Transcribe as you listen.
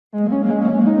Okay,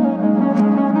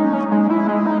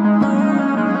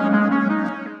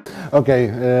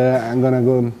 I'm going to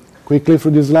go quickly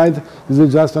through this slide. This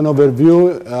is just an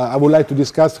overview. I would like to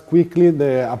discuss quickly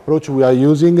the approach we are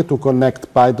using to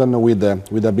connect Python with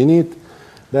ABINIT.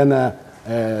 Then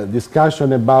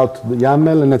discussion about the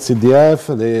YAML and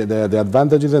etcdf, the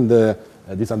advantages and the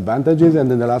disadvantages. And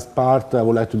in the last part, I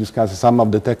would like to discuss some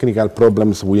of the technical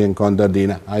problems we encountered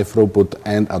in high throughput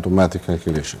and automatic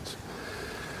calculations.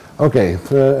 Okay,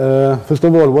 first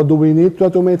of all, what do we need to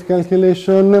automate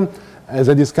calculation? As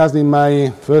I discussed in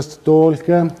my first talk,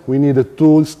 we need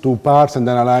tools to parse and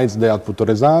analyze the output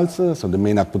results, so the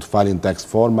main output file in text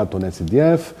format on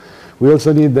etcdf. We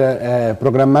also need a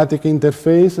programmatic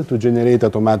interface to generate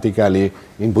automatically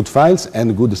input files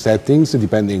and good settings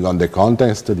depending on the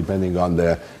context, depending on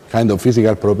the kind of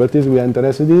physical properties we are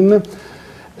interested in.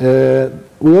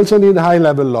 We also need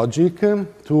high-level logic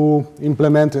to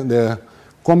implement the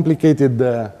complicated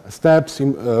steps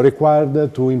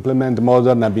required to implement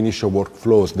modern ab initio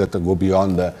workflows that go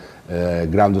beyond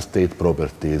ground state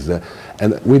properties.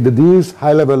 And with this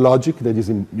high-level logic that is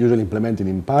usually implemented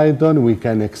in Python, we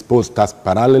can expose task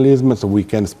parallelism, so we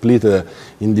can split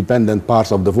independent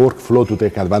parts of the workflow to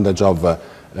take advantage of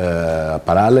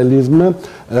parallelism.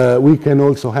 We can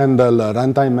also handle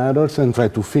runtime errors and try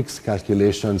to fix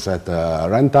calculations at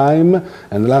runtime.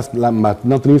 And last but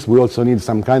not least, we also need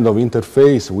some kind of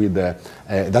interface with a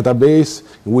database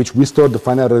in which we store the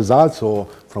final results, or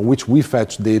from which we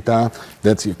fetch data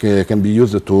that can be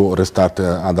used to restart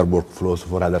other workflows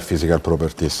for other physical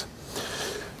properties.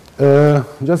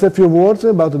 Just a few words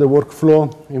about the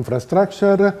workflow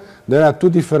infrastructure. There are two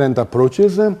different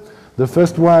approaches. The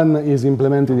first one is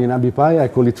implemented in ABIPy. I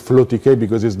call it FlowTK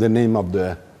because it's the name of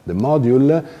the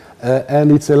module.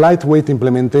 And it's a lightweight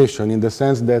implementation in the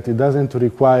sense that it doesn't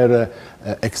require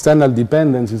external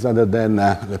dependencies other than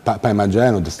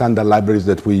PyMagen or the standard libraries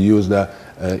that we use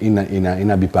in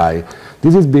ABIPy.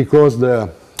 This is because the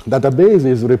database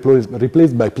is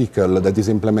replaced by Pickle that is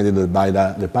implemented by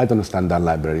the Python standard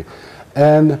library.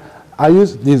 And I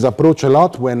use this approach a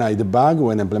lot when I debug,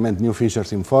 when I implement new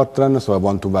features in Fortran, so I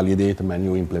want to validate my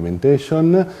new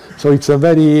implementation. So it's a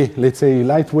very, let's say,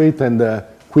 lightweight and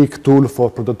quick tool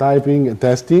for prototyping and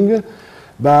testing.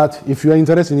 But if you are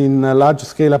interested in a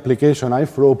large-scale application, high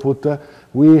throughput,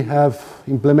 we have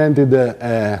implemented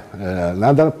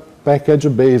another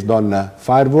package based on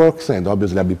Fireworks and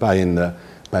obviously ABIPy and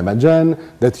PyMagen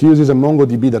that uses a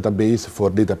MongoDB database for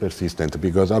data persistent,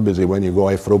 because obviously when you go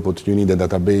high throughput you need a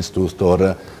database to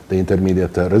store the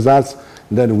intermediate results.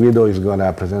 Then Guido is going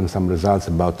to present some results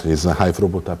about his high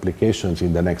throughput applications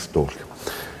in the next talk.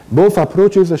 Both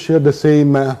approaches share the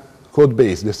same code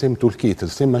base, the same toolkit, the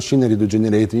same machinery to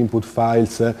generate input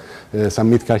files,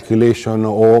 submit calculation,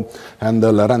 or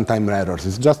handle runtime errors.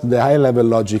 It's just the high-level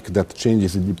logic that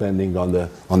changes depending on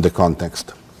the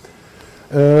context.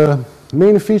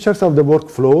 Main features of the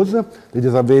workflows that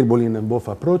is available in both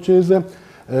approaches.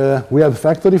 We have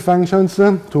factory functions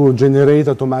to generate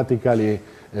automatically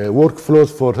workflows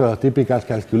for typical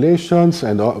calculations,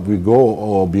 and we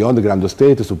go beyond the ground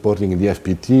state, supporting the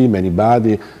FPT,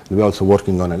 many-body. We're also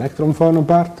working on electron form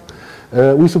part.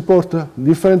 We support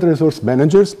different resource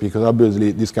managers, because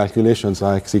obviously these calculations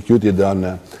are executed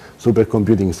on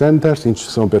supercomputing centers. Each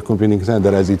supercomputing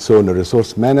center has its own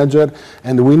resource manager,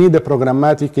 and we need a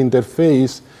programmatic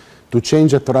interface to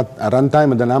change at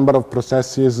runtime the number of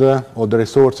processes or the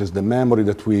resources, the memory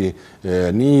that we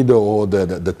need, or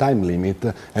the time limit.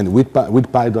 And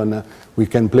with Python, we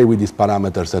can play with these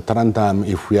parameters at runtime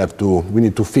if we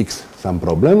need to fix some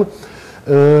problem.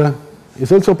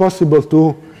 It's also possible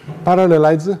to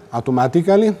parallelize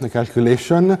automatically the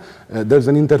calculation. There's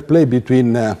an interplay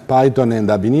between Python and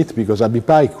ABINIT, because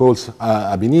ABIPy calls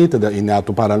ABINIT in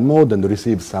auto-parallel mode and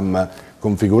receives some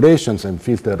configurations and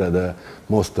filter the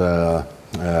most,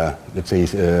 let's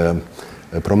say,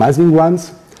 promising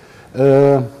ones.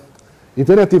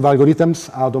 Iterative algorithms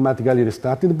are automatically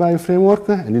restarted by a framework,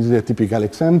 and this is a typical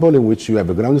example in which you have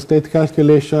a ground state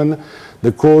calculation.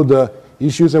 The code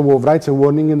writes a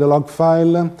warning in the log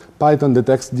file. Python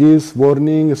detects this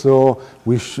warning, so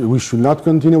we should not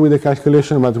continue with the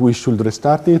calculation, but we should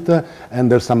restart it.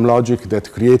 And there's some logic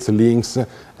that creates links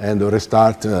and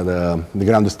restart the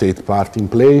ground state part in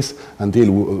place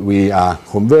until we are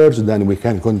converged. Then we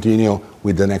can continue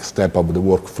with the next step of the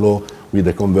workflow with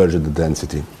the converged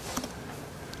density.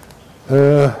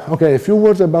 Okay, a few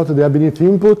words about the ABINIT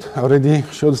input. I already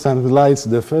showed some slides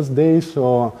the first day,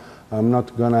 so I'm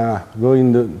not going to go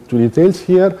into details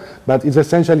here, but it's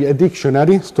essentially a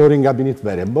dictionary storing ABINIT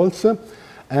variables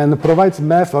and provides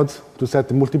methods to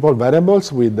set multiple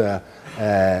variables with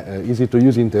easy to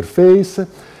use interface.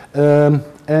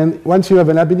 And once you have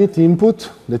an ABINIT input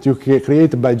that you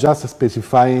create by just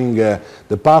specifying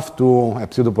the path to a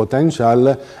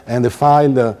pseudo-potential and the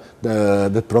file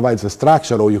that provides the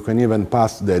structure, or you can even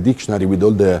pass the dictionary with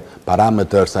all the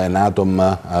parameters and atom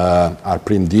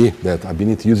rprint that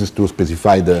ABINIT uses to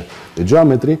specify the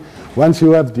geometry. Once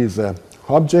you have this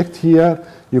object here,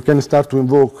 you can start to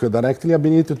invoke directly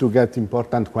ABINIT to get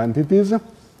important quantities.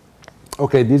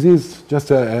 Okay, this is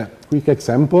just a quick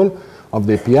example of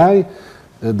the API.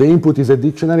 The input is a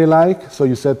dictionary-like, so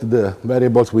you set the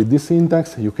variables with this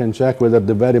syntax. You can check whether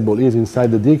the variable is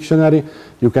inside the dictionary.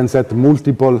 You can set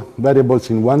multiple variables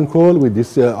in one call with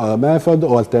this method,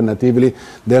 or alternatively,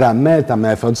 there are meta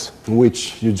methods in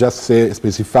which you just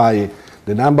specify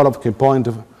the number of key points,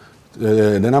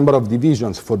 the number of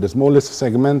divisions for the smallest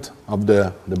segment of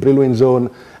the Brillouin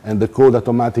zone, and the code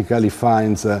automatically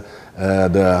finds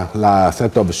the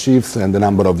set of shifts and the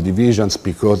number of divisions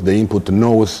because the input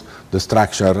knows the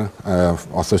structure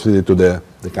associated to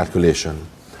the calculation.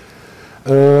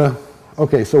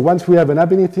 Okay, so once we have an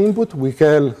ABINIT input, we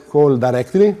can call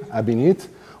directly ABINIT.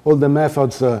 All the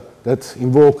methods that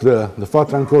invoke the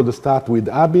Fortran code start with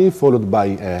ABI, followed by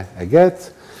a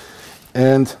get.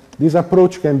 And this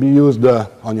approach can be used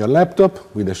on your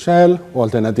laptop with a shell, or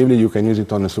alternatively you can use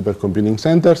it on the supercomputing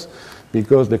centers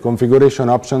because the configuration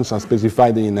options are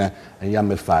specified in a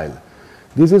YAML file.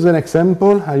 This is an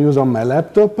example I use on my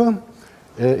laptop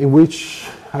in which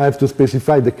I have to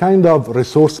specify the kind of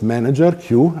resource manager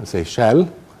queue, I say shell,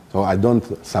 so I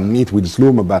don't submit with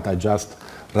Slurm, but I just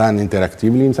run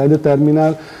interactively inside the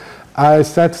terminal. I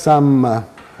set some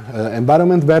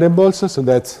environment variables so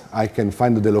that I can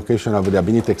find the location of the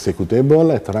ABINIT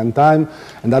executable at runtime,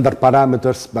 and other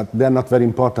parameters, but they're not very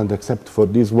important except for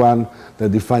this one that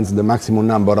defines the maximum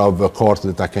number of cores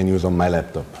that I can use on my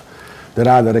laptop. There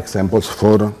are other examples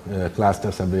for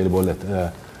clusters available at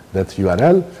that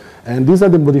URL, and these are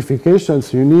the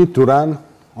modifications you need to run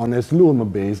on a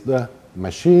Slurm-based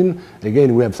machine.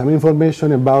 Again, we have some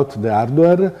information about the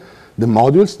hardware, the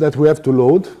modules that we have to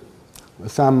load,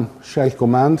 some shell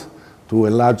command to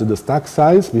enlarge the stack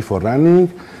size before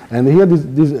running, and here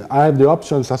I have the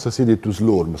options associated to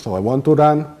Slurm. So I want to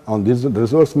run on this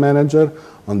resource manager,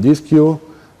 on this queue,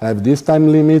 I have this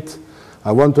time limit.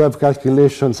 I want to have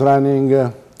calculations running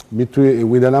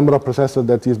with a number of processors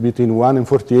that is between 1 and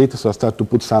 48, so I start to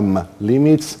put some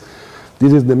limits.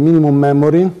 This is the minimum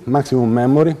memory, maximum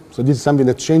memory. So this is something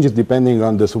that changes depending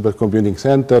on the supercomputing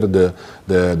center,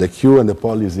 the queue, and the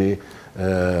policy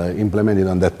implemented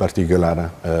on that particular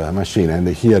machine. And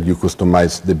here you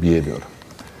customize the behavior.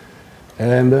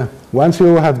 And once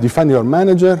you have defined your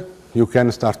manager, you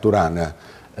can start to run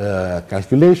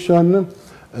calculation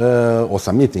or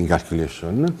submitting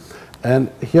calculation. And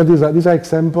here these are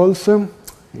examples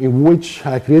in which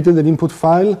I created an input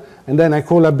file, and then I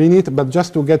call ABINIT, but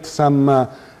just to get some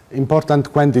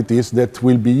important quantities that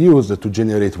will be used to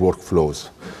generate workflows.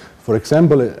 For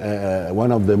example,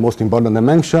 one of the most important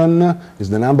dimensions is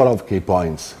the number of key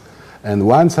points. And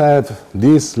once I have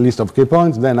this list of key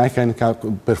points, then I can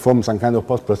perform some kind of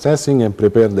post-processing and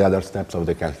prepare the other steps of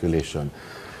the calculation.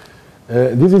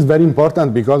 This is very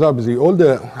important because obviously all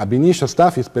the ab initio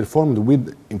stuff is performed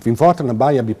in Fortran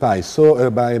by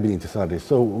ABIPI, by ABINIT, sorry.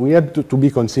 So we have to be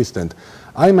consistent.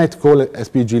 I might call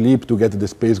SPGLib to get the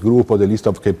space group or the list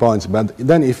of key points, but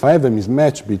then if I have a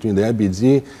mismatch between the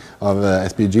ABZ of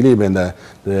SPGLib and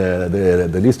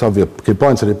the list of key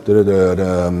points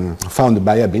found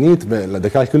by ABINIT, the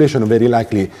calculation very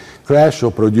likely crash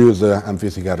or produce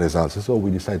unphysical results. So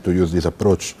we decide to use this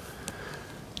approach.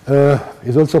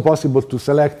 It's also possible to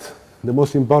select the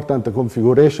most important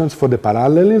configurations for the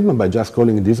parallelism by just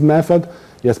calling this method.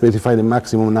 You specify the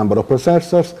maximum number of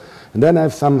processors, and then I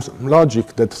have some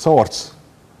logic that sorts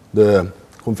the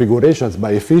configurations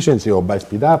by efficiency or by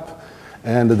speed up,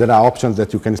 and there are options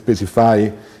that you can specify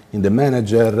in the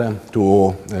manager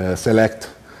to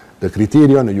select the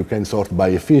criterion. You can sort by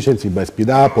efficiency, by speed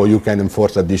up, or you can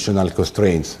enforce additional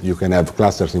constraints. You can have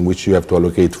clusters in which you have to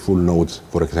allocate full nodes,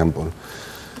 for example.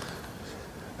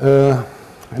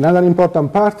 Another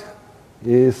important part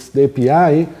is the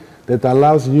API that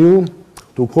allows you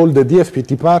to call the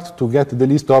DFPT part to get the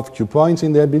list of Q points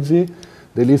in the ABZ,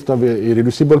 the list of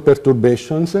irreducible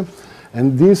perturbations.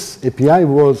 And this API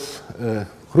was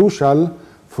crucial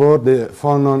for the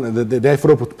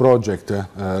high-throughput project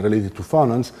related to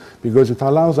phonons, because it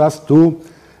allows us to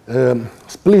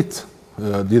split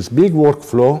this big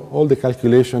workflow, all the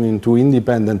calculation, into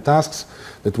independent tasks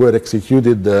that were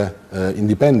executed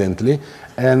independently.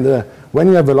 And when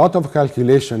you have a lot of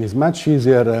calculation, it's much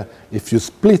easier if you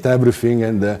split everything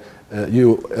and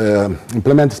you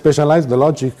implement specialized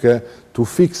logic to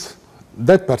fix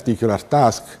that particular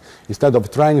task instead of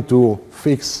trying to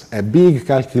fix a big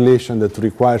calculation that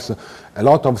requires a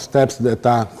lot of steps that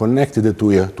are connected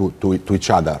to each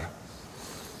other.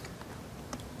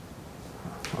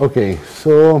 Okay,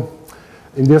 so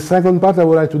in the second part I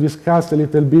would like to discuss a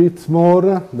little bit more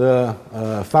the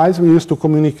files we use to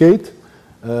communicate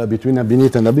between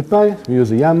ABINIT and ABIPI. We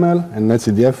use YAML and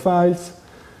netcdf files,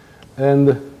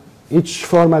 and each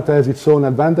format has its own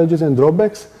advantages and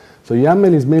drawbacks. So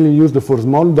YAML is mainly used for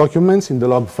small documents in the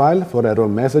log file for error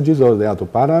messages or the auto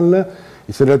parallel.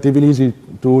 It's relatively easy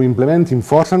to implement in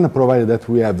Fortran, provided that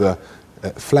we have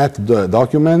flat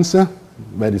documents,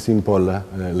 very simple,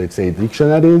 let's say,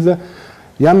 dictionaries.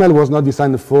 YAML was not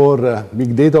designed for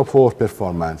big data for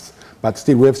performance, but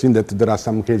still we have seen that there are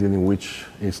some cases in which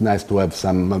it's nice to have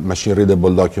some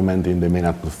machine-readable document in the main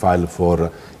output file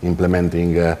for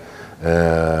implementing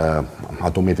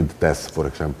automated tests, for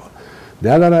example. The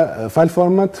other file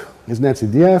format is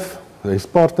netcdf. It's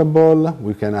portable.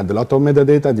 We can add a lot of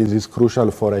metadata. This is crucial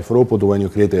for high-throughput when you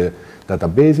create a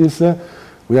databases.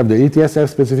 We have the ETSF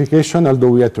specification,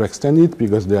 although we had to extend it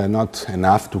because they are not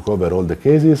enough to cover all the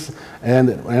cases. And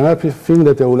another thing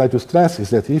that I would like to stress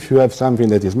is that if you have something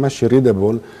that is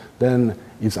machine-readable, then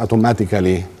it's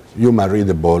automatically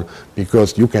human-readable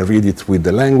because you can read it with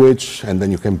the language, and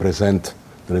then you can present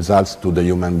the results to the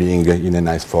human being in a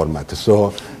nice format.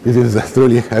 So this is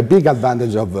truly a big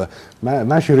advantage of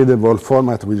machine-readable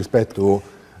format with respect to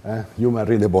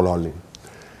human-readable only.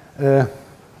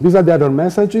 These are the error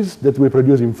messages that we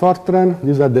produce in Fortran.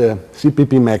 These are the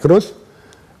CPP macros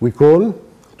we call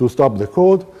to stop the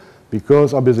code,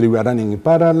 because obviously we are running in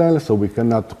parallel, so we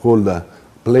cannot call the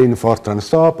plain Fortran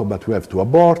stop, but we have to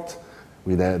abort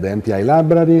with the MPI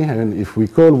library. And if we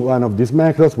call one of these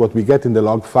macros, what we get in the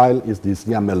log file is this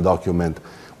YAML document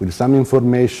with some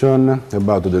information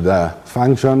about the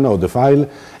function of the file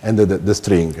and the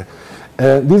string.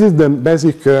 This is the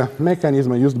basic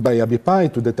mechanism used by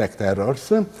ABIPI to detect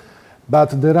errors,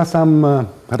 but there are some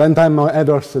runtime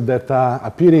errors that are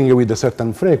appearing with a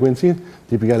certain frequency.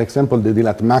 Typical example, the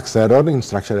DLAT max error in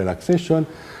structure relaxation.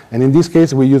 And in this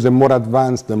case, we use a more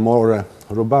advanced, more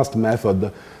robust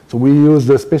method. So we use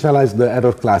the specialized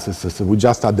error classes. So we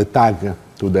just add the tag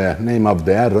to the name of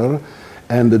the error.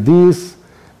 And this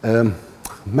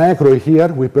macro here,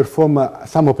 we perform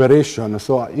some operation.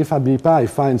 So if ABIPI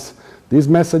finds this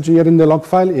message here in the log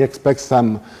file, he expects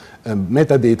some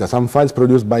metadata, some files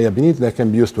produced by ABINIT that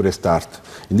can be used to restart.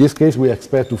 In this case, we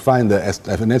expect to find an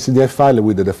netcdf file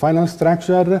with the final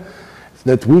structure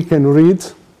that we can read,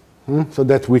 so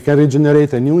that we can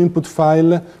regenerate a new input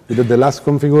file with the last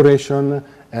configuration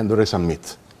and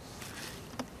resubmit.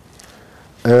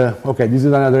 Okay, this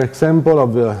is another example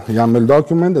of the YAML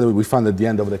document that we found at the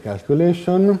end of the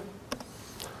calculation.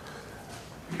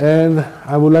 And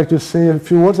I would like to say a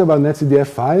few words about netcdf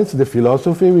files, the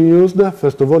philosophy we used.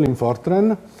 First of all, in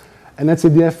Fortran, a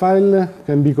netcdf file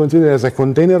can be considered as a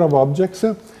container of objects.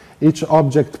 Each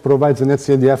object provides a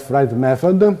netcdf write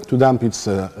method to dump its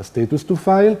status to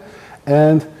file.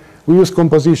 And we use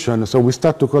composition, so we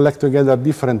start to collect together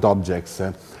different objects.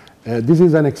 This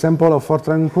is an example of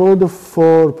Fortran code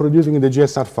for producing the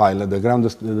GSR file,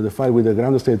 the file with the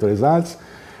ground state results,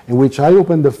 in which I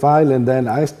open the file and then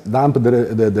I dump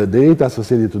the data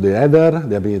associated to the header,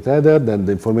 the ABINIT header, then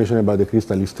the information about the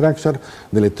crystalline structure,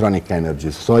 the electronic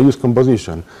energies. So I use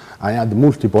composition. I add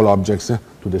multiple objects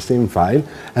to the same file,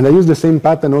 and I use the same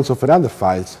pattern also for other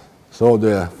files. So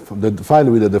the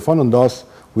file with the phonon DOS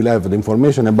will have the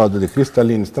information about the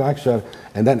crystalline structure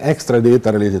and then extra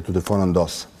data related to the phonon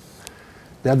DOS.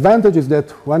 The advantage is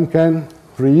that one can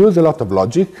reuse a lot of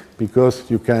logic because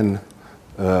you can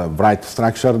write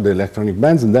structure, the electronic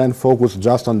bands, and then focus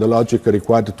just on the logic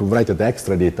required to write the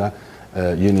extra data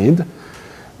you need.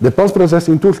 The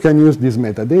post-processing tool can use this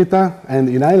metadata, and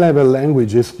in high-level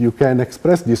languages, you can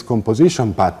express this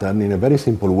composition pattern in a very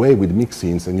simple way with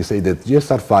mixins, and you say that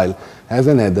GSR file has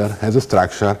an header, has a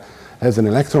structure, has an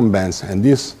electron bands, and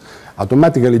this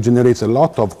automatically generates a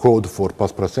lot of code for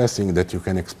post-processing that you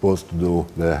can expose to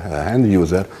the end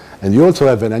user. And you also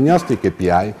have an agnostic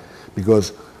API,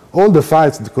 because all the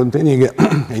files containing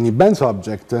any bands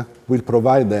object will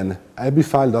provide an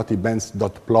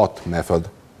abfile.events.plot method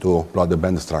to plot the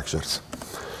band structures.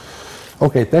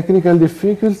 Okay, technical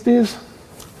difficulties.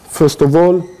 First of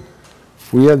all,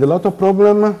 we had a lot of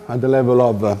problem at the level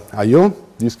of I/O,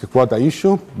 disk quota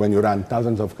issue, when you run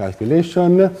thousands of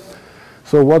calculations.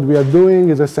 So what we are doing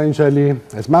is essentially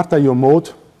a smart I/O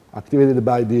mode activated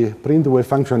by the print wave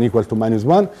function equal to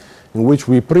 -1, in which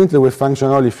we print the wave function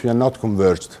only if you are not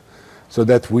converged. so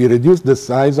that we reduce the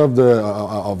size of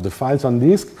the files on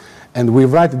disk, and we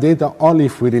write data only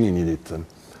if we really need it.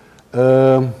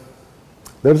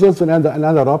 There's also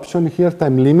another option here,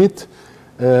 time limit,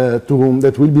 that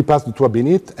will be passed to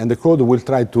ABINIT, and the code will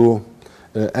try to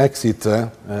exit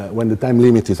when the time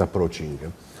limit is approaching.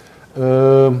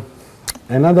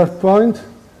 Another point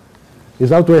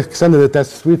is how to extend the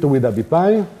test suite with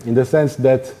ABIPy, in the sense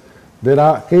that there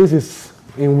are cases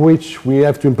in which we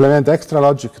have to implement extra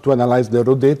logic to analyze the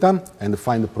raw data and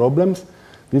find the problems.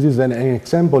 This is an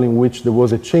example in which there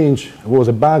was a change, was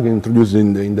a bug introduced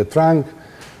in the trunk,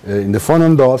 in the phone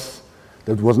on DOS,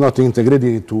 that was not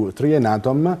integrated to 3N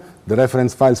Atom. The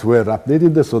reference files were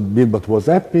updated, so Billbot was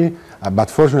happy, but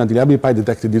fortunately ABIPy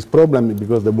detected this problem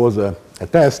because there was a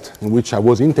test in which I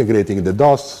was integrating the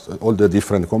DOS, all the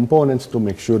different components, to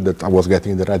make sure that I was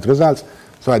getting the right results.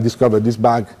 So I discovered this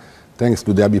bug thanks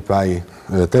to the ABIPy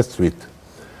test suite.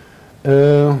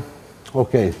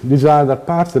 Okay, these are the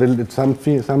parts.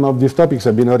 Some of these topics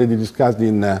have been already discussed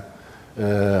in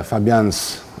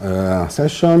Fabian's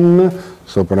session,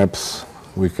 so perhaps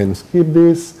we can skip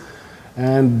this.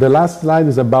 And the last slide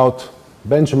is about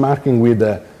benchmarking with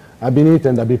ABINIT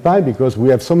and ABIPy, because we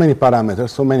have so many parameters,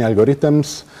 so many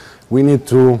algorithms. We need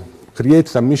to create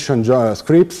submission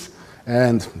scripts,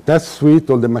 and test suite,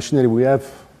 all the machinery we have,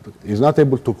 is not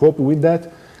able to cope with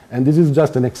that. And this is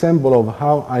just an example of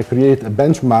how I create a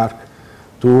benchmark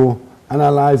to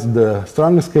analyze the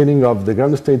strong scaling of the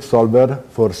ground state solver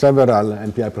for several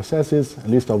MPI processes, a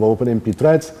list of OpenMP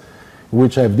threads,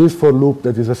 which have this for loop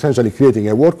that is essentially creating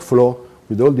a workflow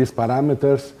with all these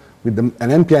parameters, with an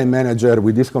MPI manager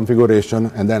with this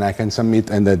configuration, and then I can submit,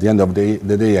 and at the end of the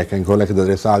day I can collect the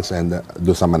results and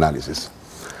do some analysis.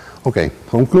 Okay,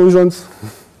 conclusions,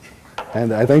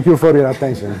 and I thank you for your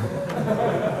attention.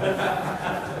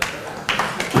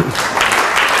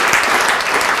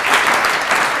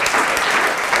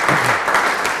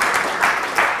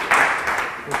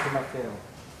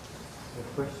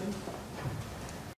 Question?